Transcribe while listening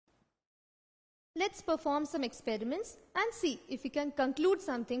Let's perform some experiments and see if we can conclude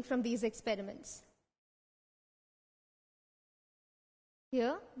something from these experiments.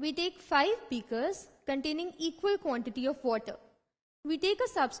 Here we take 5 beakers containing equal quantity of water. We take a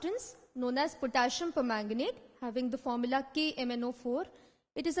substance known as potassium permanganate having the formula KMnO4.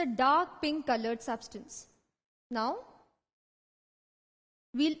 It is a dark pink colored substance. Now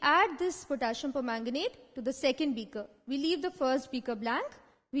we'll add this potassium permanganate to the second beaker. We leave the first beaker blank.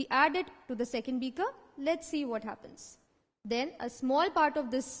 We add it to the second beaker. Let's see what happens. Then a small part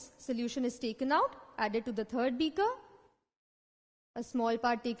of this solution is taken out, added to the third beaker. A small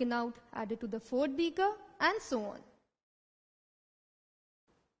part taken out, added to the fourth beaker, and so on.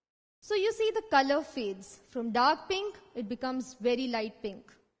 So you see the color fades. From dark pink, it becomes very light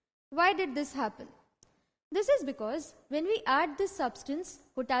pink. Why did this happen? This is because when we add this substance,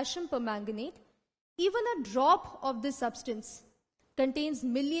 potassium permanganate, even a drop of this substance contains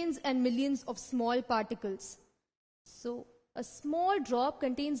millions and millions of small particles. So a small drop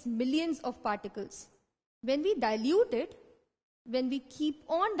contains millions of particles. When we dilute it, when we keep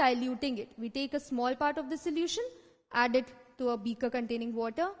on diluting it, we take a small part of the solution, add it to a beaker containing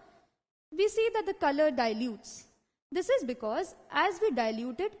water, we see that the color dilutes. This is because as we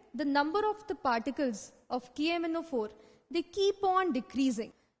dilute it, the number of the particles of KMnO4, they keep on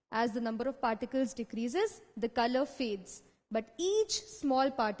decreasing. As the number of particles decreases, the color fades. But each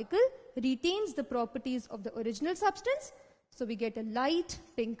small particle retains the properties of the original substance, so we get a light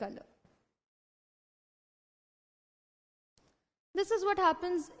pink color. This is what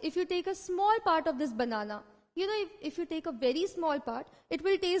happens if you take a small part of this banana. You know, if you take a very small part, it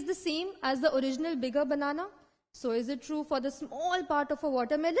will taste the same as the original bigger banana. So is it true for the small part of a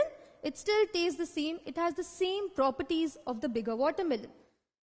watermelon? It still tastes the same. It has the same properties of the bigger watermelon.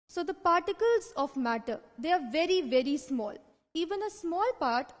 So the particles of matter, they are very, very small. Even a small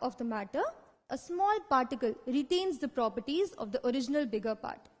part of the matter, a small particle retains the properties of the original bigger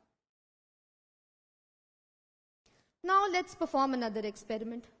part. Now let's perform another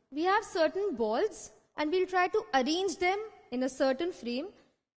experiment. We have certain balls and we'll try to arrange them in a certain frame.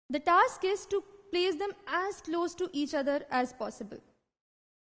 The task is to place them as close to each other as possible.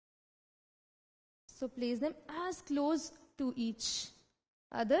 So place them as close to each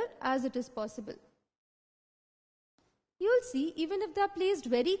other as it is possible. You'll see even if they are placed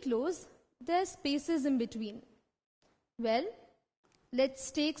very close, there are spaces in between. Well,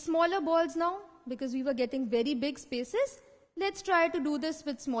 let's take smaller balls now. Because we were getting very big spaces, let's try to do this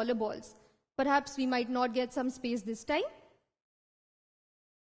with smaller balls. Perhaps we might not get some space this time.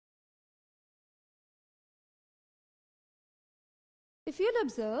 If you'll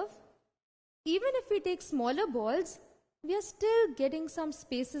observe, even if we take smaller balls, we are still getting some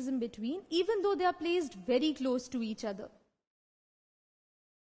spaces in between, even though they are placed very close to each other.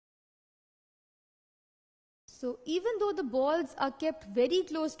 So even though the balls are kept very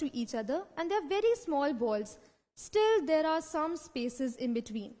close to each other and they are very small balls, still there are some spaces in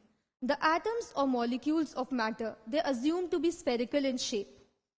between. The atoms or molecules of matter, they are assumed to be spherical in shape.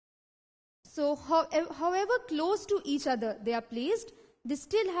 So however close to each other they are placed, they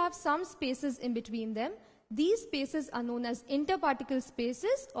still have some spaces in between them. These spaces are known as interparticle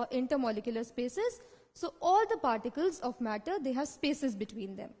spaces or intermolecular spaces. So all the particles of matter, they have spaces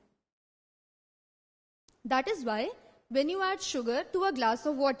between them. That is why when you add sugar to a glass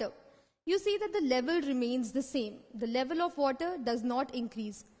of water, you see that the level remains the same. The level of water does not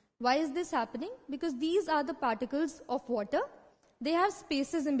increase. Why is this happening? Because these are the particles of water. They have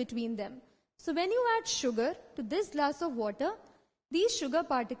spaces in between them. So when you add sugar to this glass of water, these sugar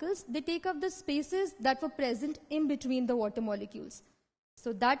particles, they take up the spaces that were present in between the water molecules.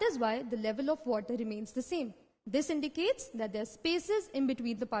 So that is why the level of water remains the same. This indicates that there are spaces in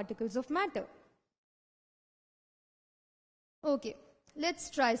between the particles of matter. Okay,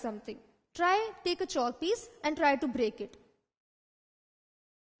 let's try something. Take a chalk piece and try to break it.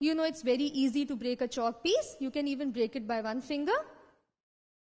 You know it's very easy to break a chalk piece. You can even break it by one finger.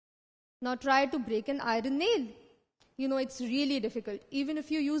 Now try to break an iron nail. You know it's really difficult. Even if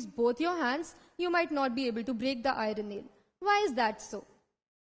you use both your hands, you might not be able to break the iron nail. Why is that so?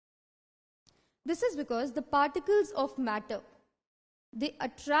 This is because the particles of matter, they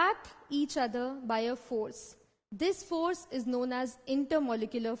attract each other by a force. This force is known as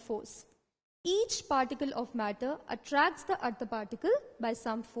intermolecular force. Each particle of matter attracts the other particle by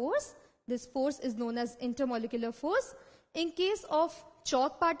some force. This force is known as intermolecular force. In case of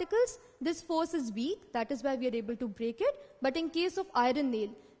chalk particles, this force is weak. That is why we are able to break it. But in case of iron nail,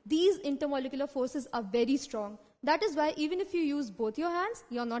 these intermolecular forces are very strong. That is why even if you use both your hands,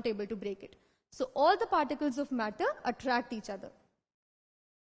 you are not able to break it. So all the particles of matter attract each other.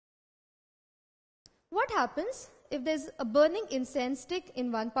 What happens if there's a burning incense stick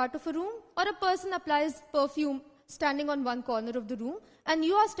in one part of a room, or a person applies perfume standing on one corner of the room and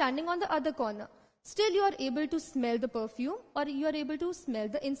you are standing on the other corner? Still you are able to smell the perfume, or you are able to smell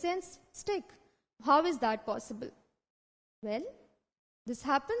the incense stick. How is that possible? Well, this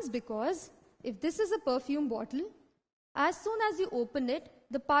happens because if this is a perfume bottle, as soon as you open it,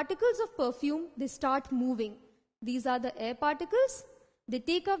 the particles of perfume, they start moving. These are the air particles. They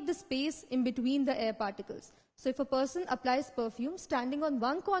take up the space in between the air particles. So if a person applies perfume standing on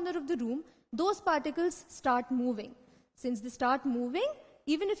one corner of the room, those particles start moving. Since they start moving,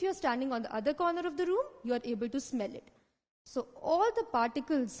 even if you're standing on the other corner of the room, you are able to smell it. So all the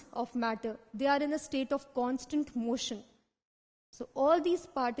particles of matter, they are in a state of constant motion. So all these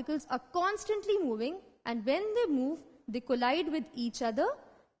particles are constantly moving, and when they move, they collide with each other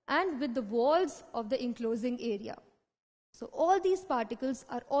and with the walls of the enclosing area. So all these particles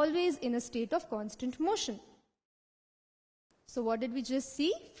are always in a state of constant motion. So what did we just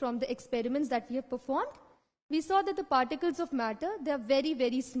see from the experiments that we have performed? We saw that the particles of matter, they are very,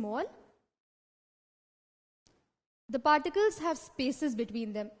 very small. The particles have spaces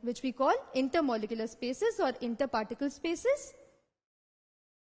between them, which we call intermolecular spaces or interparticle spaces.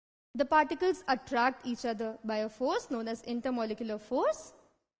 The particles attract each other by a force known as intermolecular force.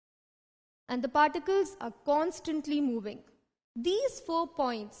 And the particles are constantly moving. These 4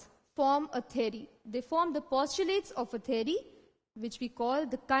 points form a theory. They form the postulates of a theory, which we call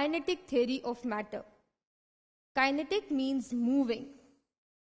the kinetic theory of matter. Kinetic means moving.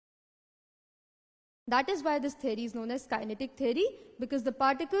 That is why this theory is known as kinetic theory, because the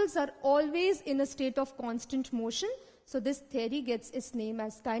particles are always in a state of constant motion. So this theory gets its name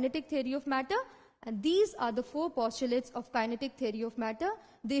as kinetic theory of matter, and these are the 4 postulates of kinetic theory of matter.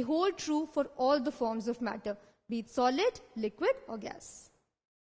 They hold true for all the forms of matter, be it solid, liquid or gas.